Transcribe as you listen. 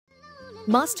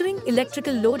Mastering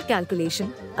Electrical Load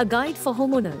Calculation, a guide for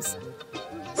homeowners.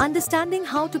 Understanding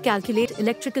how to calculate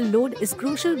electrical load is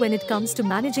crucial when it comes to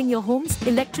managing your home's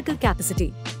electrical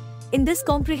capacity. In this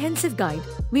comprehensive guide,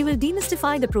 we will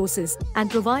demystify the process and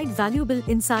provide valuable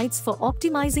insights for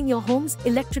optimizing your home's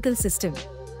electrical system.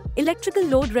 Electrical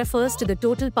load refers to the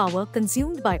total power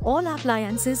consumed by all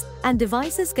appliances and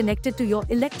devices connected to your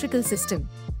electrical system.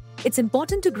 It's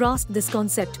important to grasp this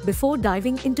concept before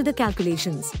diving into the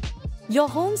calculations. Your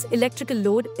home's electrical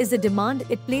load is the demand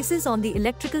it places on the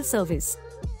electrical service.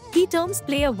 Key terms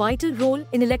play a vital role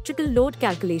in electrical load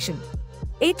calculation.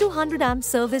 A 200 amp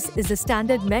service is the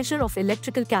standard measure of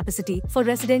electrical capacity for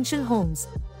residential homes.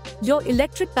 Your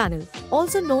electric panel,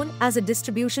 also known as a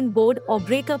distribution board or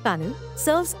breaker panel,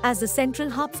 serves as the central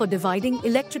hub for dividing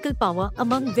electrical power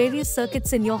among various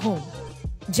circuits in your home.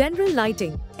 General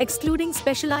lighting, excluding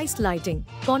specialized lighting,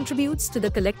 contributes to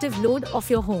the collective load of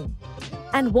your home.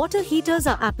 And water heaters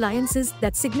are appliances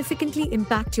that significantly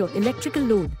impact your electrical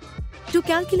load. To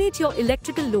calculate your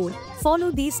electrical load,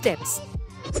 follow these steps.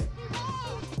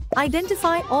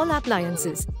 Identify all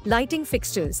appliances, lighting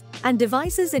fixtures, and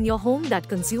devices in your home that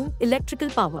consume electrical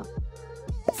power.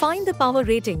 Find the power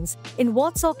ratings, in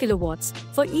watts or kilowatts,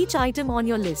 for each item on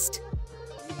your list.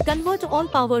 Convert all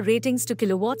power ratings to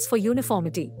kilowatts for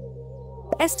uniformity.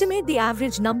 Estimate the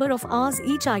average number of hours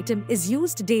each item is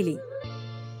used daily.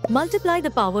 Multiply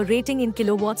the power rating in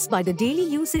kilowatts by the daily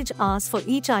usage hours for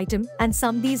each item and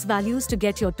sum these values to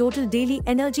get your total daily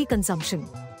energy consumption.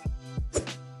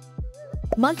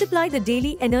 Multiply the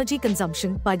daily energy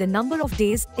consumption by the number of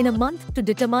days in a month to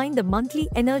determine the monthly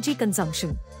energy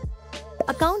consumption.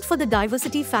 Account for the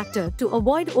diversity factor to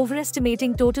avoid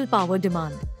overestimating total power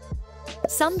demand.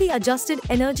 Sum the adjusted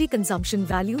energy consumption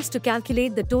values to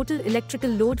calculate the total electrical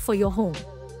load for your home.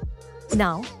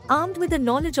 Now, armed with the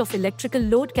knowledge of electrical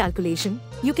load calculation,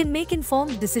 you can make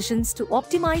informed decisions to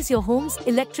optimize your home's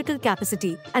electrical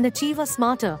capacity and achieve a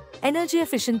smarter,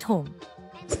 energy-efficient home.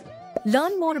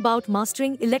 Learn more about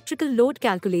mastering electrical load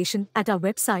calculation at our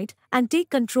website and take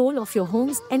control of your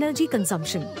home's energy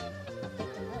consumption.